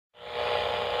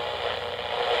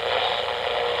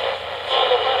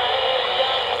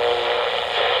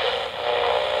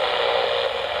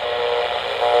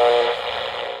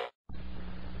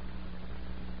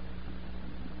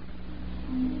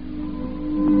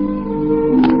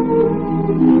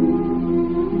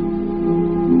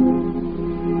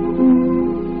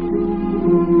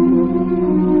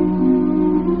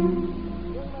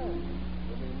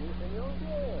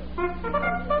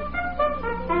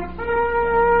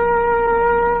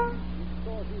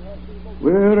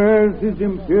whereas His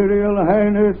Imperial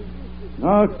Highness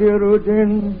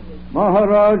Nasiruddin,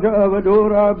 Maharaja of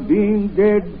Adorab, being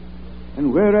dead,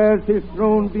 and whereas his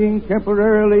throne being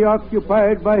temporarily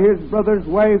occupied by his brother's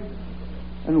wife,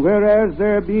 and whereas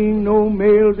there being no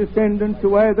male descendant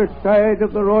to either side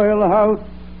of the royal house,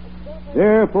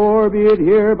 therefore be it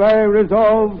hereby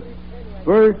resolved,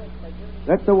 first,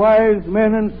 that the wise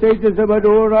men and sages of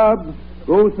Adorab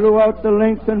go throughout the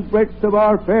length and breadth of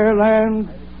our fair land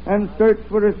and search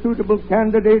for a suitable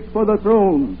candidate for the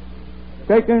throne.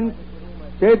 Second,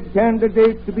 said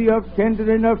candidate to be of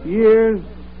tender enough years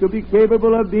to be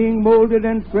capable of being molded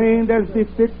and trained as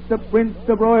befits the prince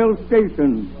of royal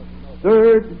station.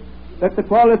 Third, that the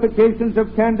qualifications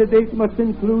of candidate must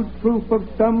include proof of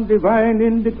some divine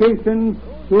indication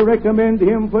to recommend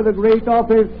him for the great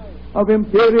office of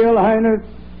Imperial Highness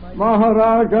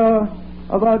Maharaja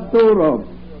of Adorab.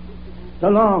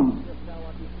 Salam.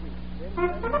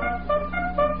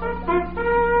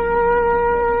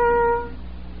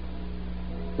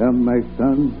 Come, my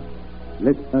son,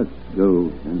 let us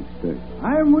go and search.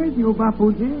 I'm with you,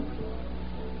 Bapuji.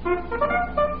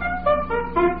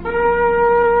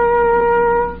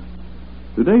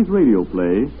 Today's radio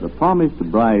play, The Promised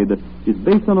Bride, is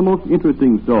based on a most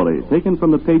interesting story taken from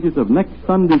the pages of next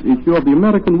Sunday's issue of the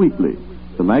American Weekly,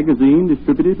 the magazine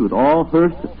distributed with all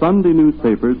Hearst Sunday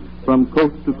newspapers from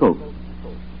coast to coast.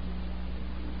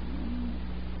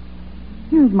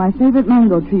 Here's my favorite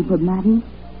mango tree, Pudmati.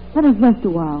 Let us rest a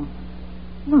while.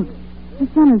 Look, the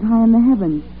sun is high in the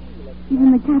heavens.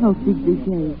 Even the cattle seek this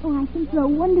shade. Oh, I think you're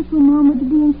wonderful, Mama, to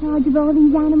be in charge of all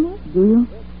these animals. Do you?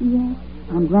 Yes.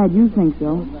 I'm glad you think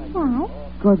so. Why?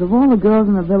 Because of all the girls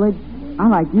in the village, I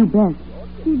like you best.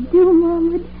 You do,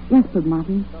 Mama? Yes,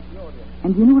 Pudmati.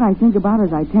 And do you know what I think about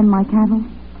as I tend my cattle?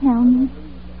 Tell me.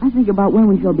 I think about when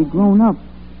we shall be grown up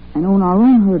and own our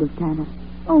own herd of cattle.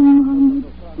 Oh, Mama,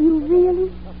 you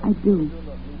really? I do.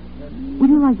 Would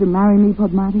you like to marry me,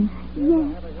 Pudmati?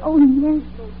 Yes. Oh, yes.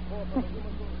 But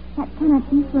that cannot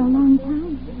be for a long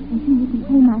time until you can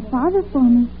pay my father for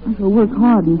me. I shall work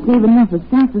hard and save enough as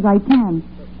fast as I can.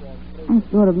 I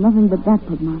thought of nothing but that,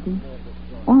 Pudmati.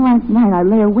 All last night I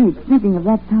lay awake thinking of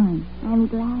that time. I'm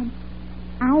glad.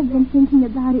 I've been thinking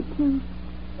about it, too.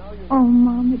 Oh,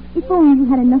 Mom, if only you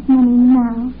had enough money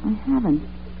now. I haven't.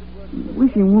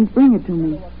 Wishing won't bring it to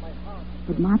me.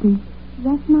 Pudmati.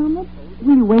 Yes, Mama?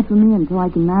 Will you wait for me until I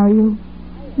can marry you?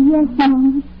 Yes,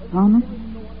 Mama. Promise?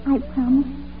 I promise.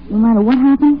 No matter what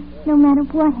happens? No matter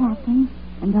what happens.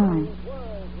 And I.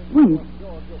 Wait.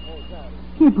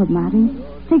 Here,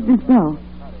 Pudmati. Take this bell.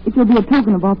 It shall be a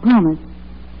token of our promise.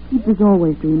 Keep this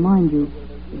always to remind you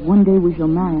that one day we shall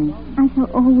marry. I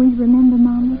shall always remember,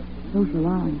 Mama. So shall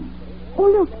I. Oh,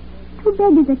 look. 2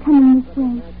 beggars are coming this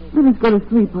way. Let us go to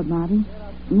sleep, Pudmati.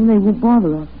 And then they won't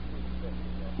bother us.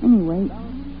 Anyway,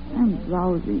 I'm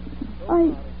drowsy.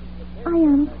 I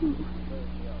am, too.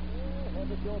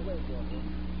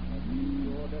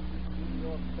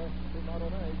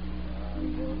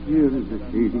 Here is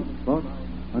a shady spot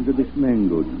under this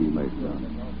mango tree, my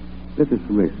son. Let us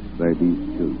rest by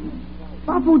these children.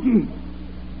 Bapuji,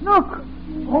 look!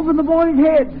 Over the boy's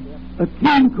head. A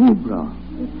king cobra.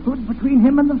 The hood between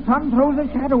him and the sun throws a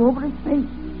shadow over his face.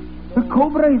 The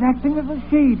cobra is acting as a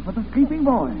shade for the sleeping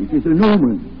boy. It is an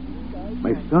omen.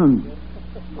 My son,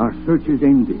 our search is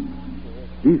ended.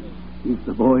 This is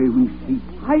the boy we seek.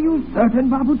 Are you certain,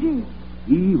 Bapuji?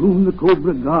 He whom the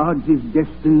cobra guards is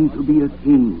destined to be a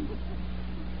king.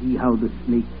 See how the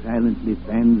snake silently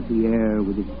fans the air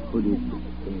with its hooded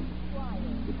head.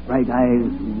 Its bright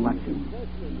eyes watching.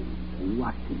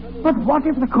 But what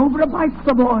if the cobra bites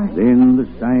the boy? Then the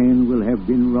sign will have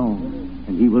been wrong,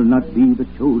 and he will not be the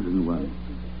chosen one.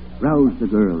 Rouse the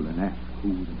girl and ask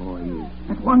who the boy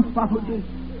is. At once, Bapuji.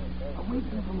 Awake,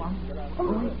 little one.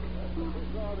 Awake.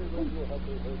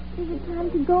 Is it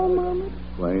time to go, Mama?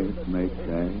 Quiet, my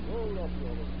child.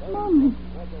 Mama,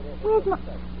 where's my...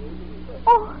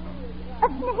 Oh, a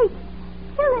snake.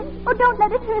 Kill it. Oh, don't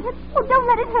let it hurt us. Oh, don't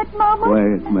let it hurt Mama.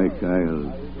 Quiet, my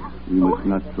child. We must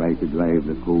not try to drive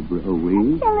the cobra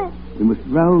away. Kill it. We must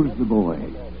rouse the boy.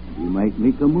 He might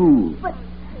make a move. But...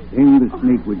 Then the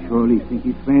snake would surely sink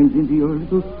his fangs into your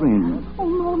little friend. Oh,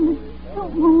 Mama,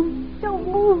 don't move. Don't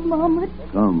move, Mama.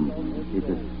 Come, take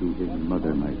us to his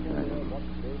mother, my child.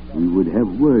 We would have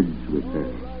words with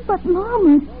her. But,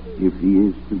 Mama... If he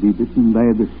is to be bitten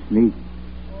by the snake,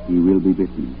 he will be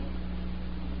bitten.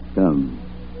 Come,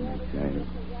 my child.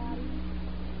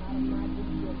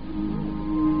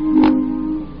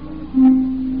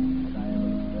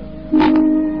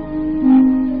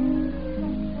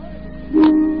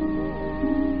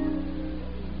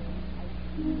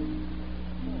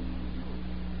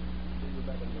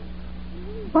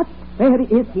 But where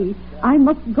is he? I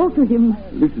must go to him.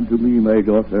 Listen to me, my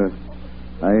daughter.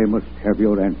 I must have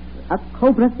your answer. A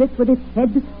cobra sits with its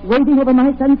head waving over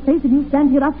my son's face, and you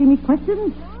stand here asking me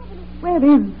questions? Where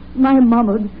is my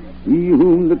Mahmud? He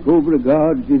whom the cobra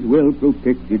guards is well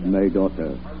protected, my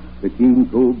daughter. The king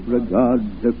cobra guards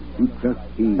the future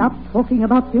king. Stop talking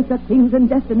about future kings and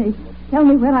destiny. Tell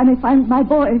me where I may find my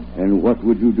boy. And what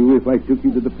would you do if I took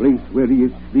you to the place where he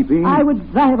is sleeping? I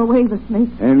would drive away the snake.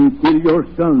 And kill your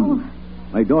son.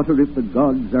 My daughter, if the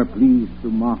gods are pleased to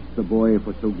mark the boy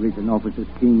for so great an office as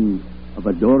king of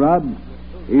Adorab,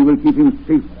 they will keep him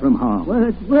safe from harm.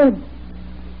 Words.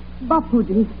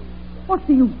 Bapuji, what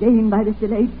do you gain by this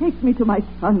delay? Take me to my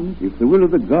son. If the will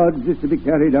of the gods is to be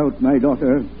carried out, my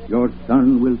daughter, your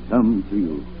son will come to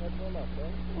you.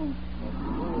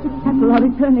 The cattle are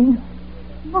returning.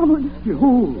 Mahmud.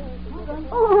 Behold.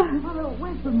 Oh,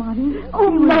 where's the Mahdi? Oh,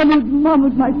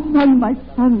 Mahmud, my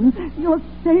son. You're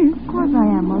safe. Of course I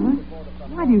am, Mother.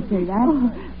 Why do you say that? Oh.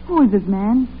 Who is this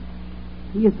man?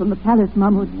 He is from the palace,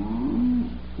 Mahmud.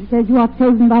 He says you are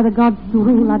chosen by the gods to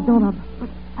rule Adorab. But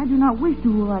I do not wish to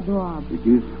rule Adorab. It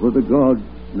is for the gods,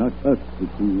 not us, to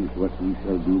choose what we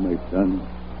shall do, my son.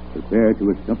 Prepare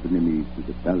to accompany me to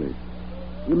the palace.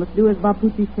 You must do as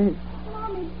Bapuji says.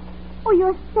 Mommy. Oh,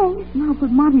 you're safe. Now, but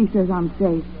Marty says I'm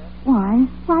safe. Why?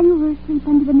 While you were asleep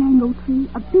under the mango tree,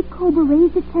 a big cobra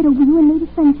raised its head over you and made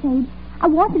a sunshade. I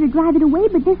wanted to drive it away,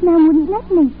 but this man wouldn't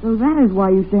let me. So that is why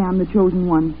you say I'm the chosen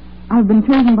one. I've been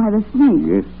chosen by the snake.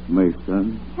 Yes, my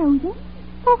son. Chosen?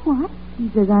 For what? He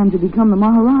says I am to become the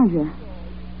Maharaja.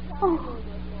 Oh,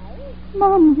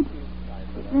 Mommy,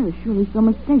 There is surely some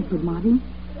mistake, good Marty.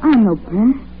 I am no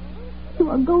prince. you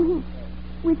are going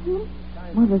with him?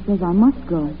 Mother says I must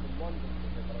go.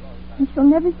 I shall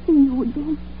never see you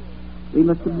again. We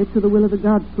must submit to the will of the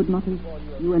gods, Pudmati.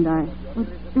 You and I. But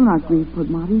do not grieve,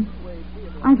 Pudmati.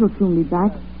 I shall soon be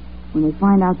back when they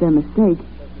find out their mistake.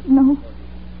 No,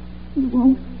 you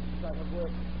won't.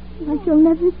 I shall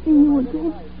never see you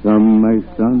again. Come,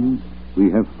 my son.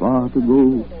 We have far to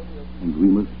go, and we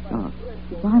must start.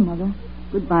 Goodbye, Mother.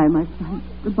 Goodbye, my son.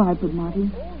 Goodbye,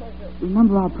 Pudmati.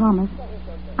 Remember our promise.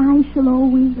 I shall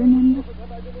always remember.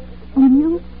 And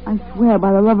you? I swear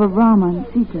by the love of Rama and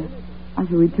Sita, I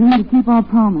shall return to keep our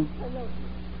promise.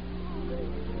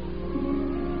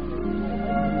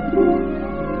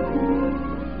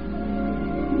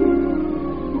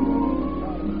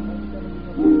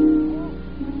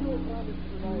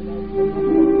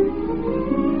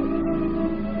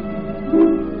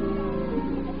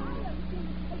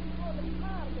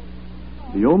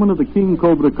 The omen of the king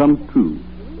cobra comes true.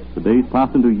 The days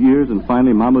pass into years, and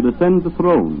finally Mahmud ascends the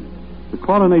throne. The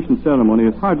coronation ceremony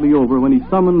is hardly over when he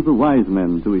summons the wise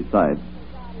men to his side.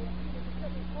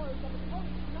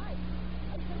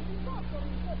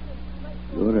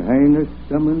 Your Highness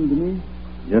summoned me?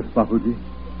 Yes, Bapuji.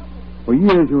 For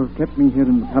years you have kept me here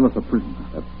in the palace a prisoner.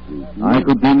 I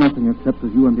could do nothing except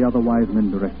as you and the other wise men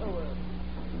directed.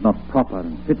 It is not proper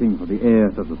and fitting for the heir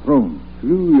to the throne.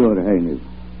 True, Your Highness.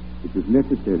 It is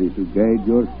necessary to guide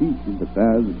your feet in the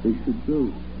paths they should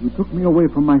go. You took me away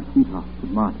from my sweetheart,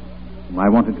 Pudmati, whom I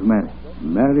wanted to marry.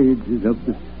 Marriage is of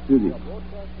the spirit,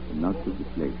 and not of the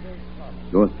flesh.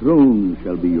 Your throne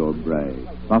shall be your bride.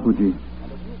 Bapuji,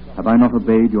 have I not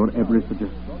obeyed your every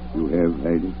suggestion? You have,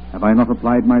 Highness. Have I not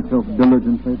applied myself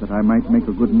diligently that I might make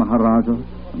a good Maharaja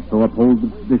and so uphold the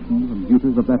traditions and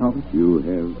duties of that office? You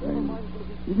have, Highness.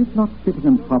 Is it not fitting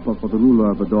and proper for the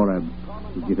ruler of Adorab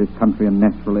to give his country a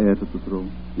natural heir to the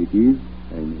throne? It is,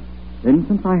 Highness. Then,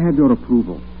 since I have your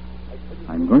approval,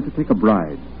 I'm going to take a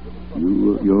bride.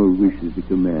 Your wish is the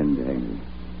command, Highness.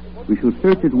 We shall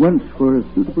search at once for a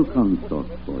suitable consort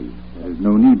for you. There is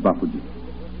no need, Bapuji.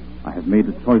 I have made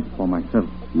a choice for myself.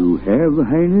 You have,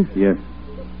 Highness? Yes.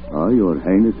 Ah, Your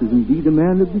Highness is indeed a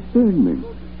man of discernment.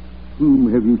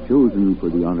 Whom have you chosen for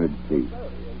the honored place?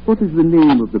 What is the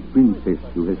name of the princess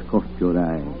who has caught your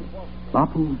eye?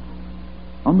 Bapu,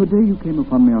 on the day you came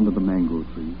upon me under the mango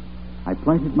tree, I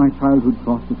plighted my childhood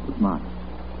troth with Pudmati.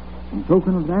 In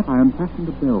token of that, I unfastened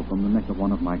a bell from the neck of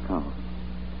one of my cows.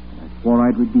 And I swore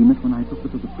I'd redeem it when I took her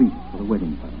to the priest for the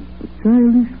wedding ceremony. A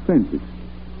childish fantasy.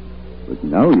 But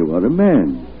now you are a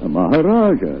man, a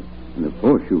Maharaja, and of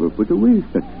course you will put away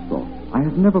such thought. I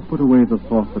have never put away the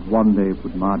thought that one day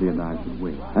Pudmati and I should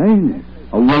wed. Highness.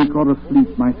 Awake or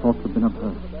asleep, my thoughts have been of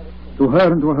her. To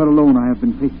her and to her alone I have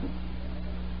been faithful.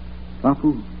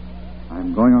 Bapu, I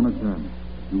am going on a journey.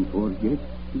 You forget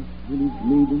this village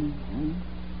maiden, Highness?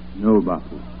 No, Bapu.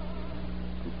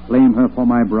 To claim her for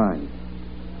my bride.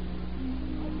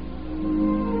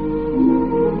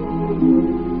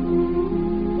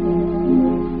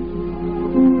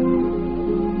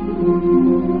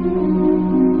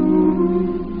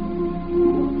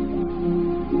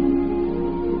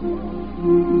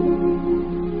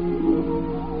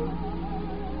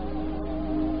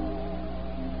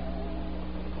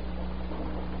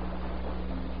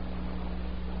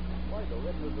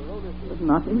 But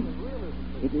nothing.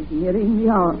 It is nearing the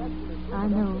hour. I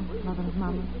know, Mother of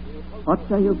Mahmud.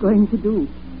 What are you going to do?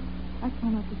 I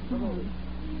cannot decide.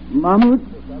 Mahmud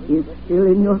is still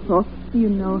in your thoughts. You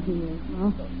know he is.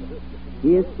 Huh?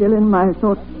 He is still in my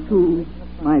thoughts, too,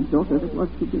 my daughter that was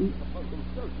to be.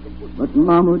 But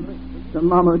Mahmud, the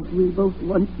Mahmud we both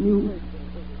once knew,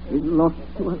 is lost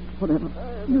to us forever.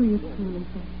 Do you truly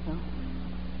think so?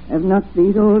 Have not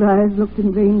these old eyes looked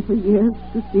in vain for years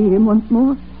to see him once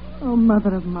more? Oh,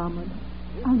 Mother of Mahmud,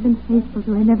 I've been faithful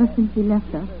to him ever since he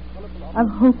left us. I've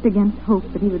hoped against hope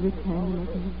that he would return and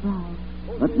make me his bride.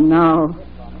 But now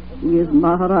he is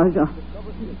Maharaja.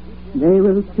 They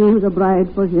will choose a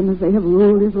bride for him as they have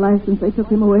ruled his life since they took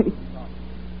him away.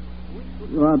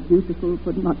 You are beautiful,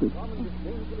 Padmati.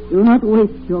 Do not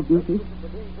waste your beauty.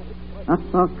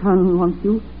 Akbar Khan wants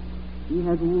you. He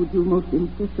has wooed you most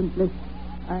insistently.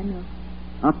 I know.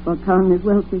 Akbar Khan is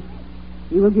wealthy.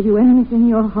 He will give you anything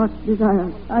your heart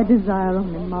desires. I desire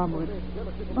only Mahmud.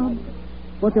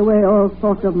 Put away all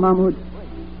thought of Mahmud.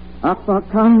 Akbar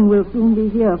Khan will soon be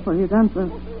here for his answer.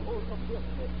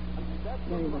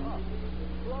 Very well.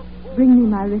 Bring me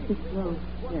my richest robe.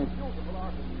 Yes.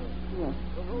 Yes.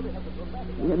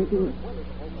 Here it is.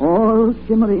 All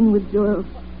shimmering with jewels.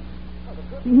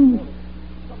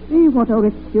 See what a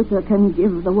rich suitor can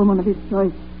give the woman of his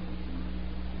choice.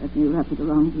 Let me wrap it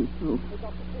around his throat.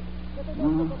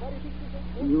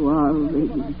 You are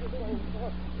radiant.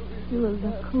 Jewels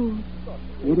are cool.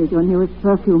 Here is your newest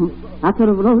perfume, attar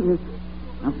of roses.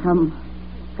 Now come,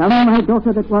 my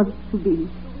daughter that was to be.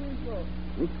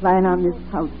 Recline on this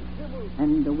couch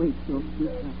and await your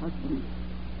future husband.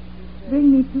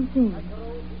 Bring me two things.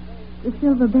 The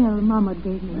silver bell Mahmud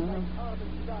gave me.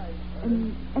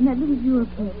 And that little jewel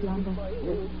case yonder.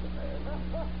 Yes.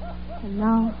 And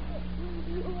now,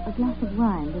 a glass of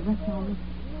wine to rest my lips.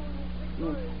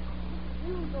 Yes.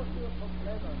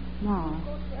 Now,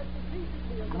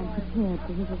 I'm prepared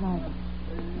for his arrival.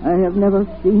 I have never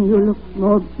seen you look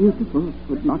more beautiful,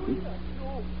 Padmati.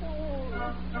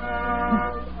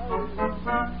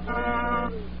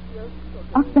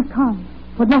 Akbar Khan.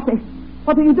 Padmati,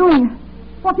 what are you doing?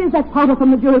 What is that powder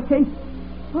from the jewel case?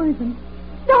 Poison.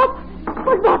 Stop!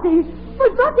 Padmati!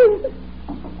 Padmati!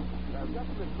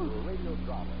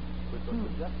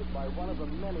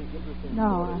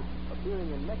 Now,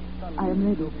 I am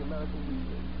ready.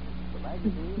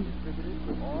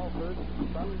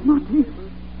 Padmati!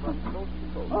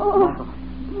 Oh,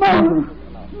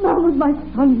 Mahmud, my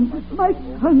son, my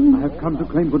son. I have come to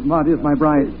claim Padmati as my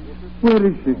bride. Where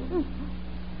is she?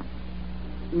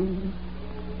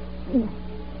 Yes.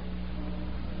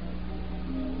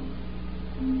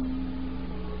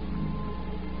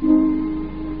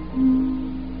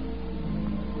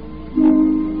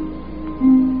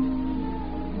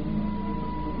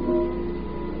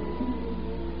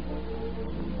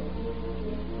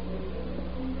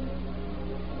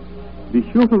 Be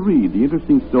sure to read the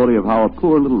interesting story of how a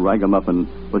poor little ragamuffin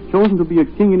was chosen to be a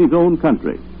king in his own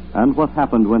country and what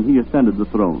happened when he ascended the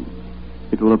throne.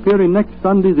 It will appear in next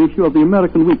Sunday's issue of the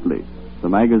American Weekly, the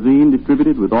magazine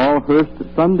distributed with all Hearst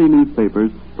Sunday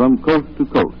newspapers from coast to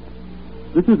coast.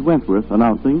 This is Wentworth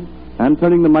announcing and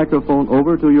turning the microphone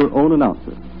over to your own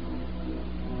announcer.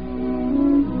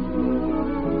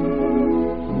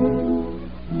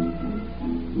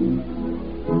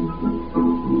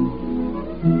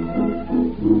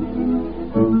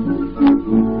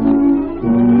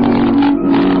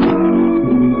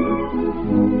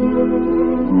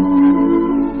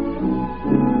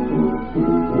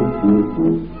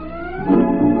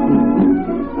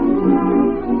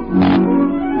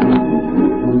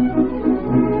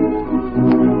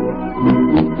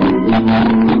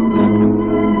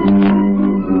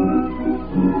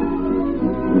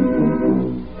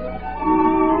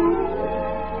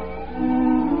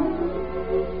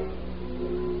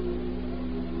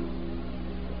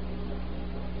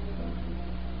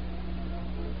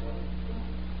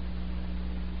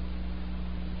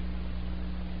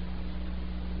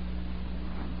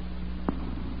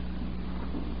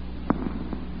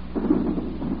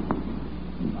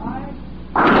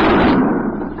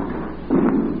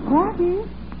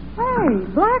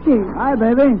 Blackie. Hi,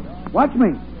 baby. Watch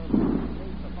me.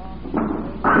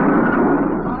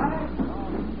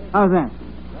 How's that?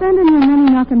 Sending your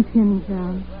money knocking pins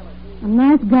down. A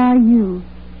nice guy, you.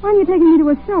 Why aren't you taking me to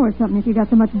a show or something if you got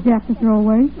so much jack to throw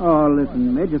away? Oh,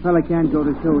 listen, Midge, a fella can't go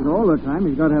to shows all the time.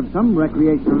 He's got to have some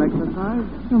recreational exercise.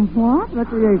 Some what?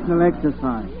 Recreational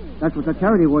exercise. That's what the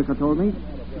charity worker told me.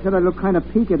 He said I look kind of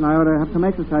peaked and I ought to have some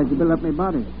exercise to build up my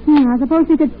body. I suppose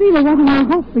he could see there wasn't any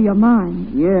hope for your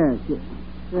mind. Yes.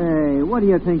 Say, what do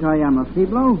you think I am, a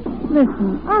feeblo?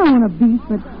 Listen, I don't want to beat,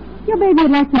 but your baby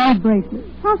would like to have bracelets.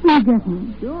 How can you get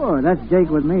me? Sure, that's Jake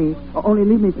with me. Only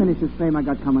leave me finish this frame I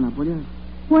got coming up, will you?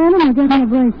 When am I getting a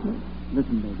bracelet?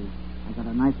 Listen, baby, I got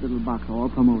a nice little box all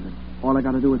promoted. All I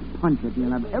got to do is punch it, and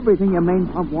you'll have everything your main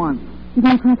pump wants. You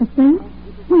gonna crack a safe?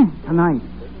 When? Tonight.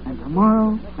 And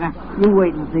tomorrow, you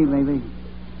wait and see, baby.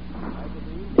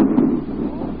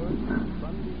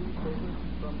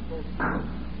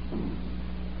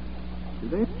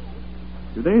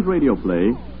 Today's radio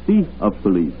play, Thief of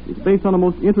Police, is based on a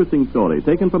most interesting story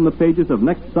taken from the pages of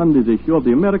next Sunday's issue of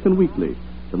the American Weekly,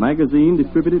 the magazine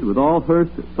distributed with all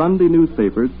Hearst Sunday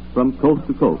newspapers from coast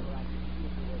to coast.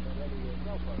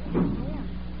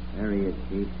 There he is,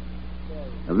 Chief.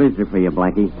 A visitor for you,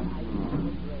 Blackie.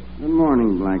 Good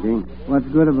morning, Blackie. What's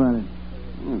good about it?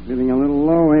 Feeling a little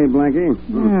low, eh, Blackie?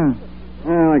 Yeah.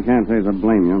 Well, I can't say as I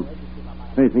blame you.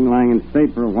 Facing lying in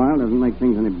state for a while doesn't make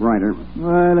things any brighter.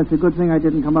 Well, it's a good thing I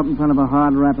didn't come up in front of a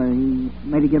hard rapper. He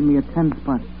made give me a 10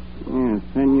 spot. Yeah,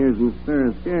 10 years in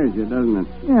stir scares you, doesn't it?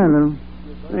 Yeah, a little.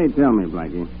 Hey, tell me,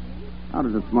 Blackie, how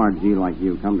did a smart G like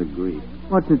you come to grief?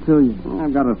 What's it to you? Well,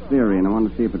 I've got a theory, and I want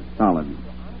to see if it's solid.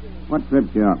 What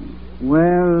tripped you up?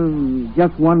 Well,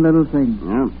 just one little thing.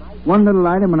 Yeah? One little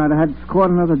item, and I'd have had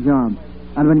scored another job.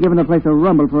 I'd been giving the place a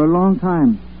rumble for a long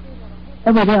time.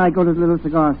 Every day I go to the little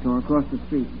cigar store across the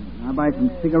street. I buy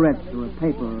some cigarettes or a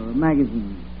paper or a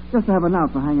magazine, just to have an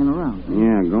out for hanging around.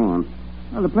 Yeah, go on.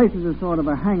 Well, the place is a sort of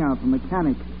a hangout for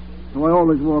mechanics, so I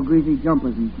always wore greasy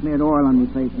jumpers and smeared oil on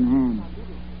my face and hands.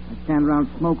 I'd stand around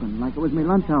smoking like it was my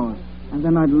lunch hour, and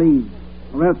then I'd leave.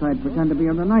 Or else I'd pretend to be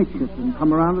on the night shift and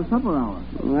come around the supper hour.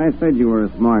 Well, I said you were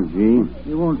a smart G.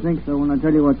 You won't think so when I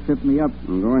tell you what tripped me up.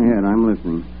 Well, go ahead, I'm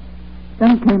listening.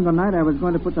 Then came the night I was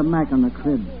going to put the Mac on the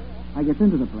crib. I get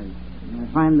into the place, and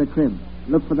I find the crib.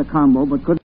 Look for the combo, but couldn't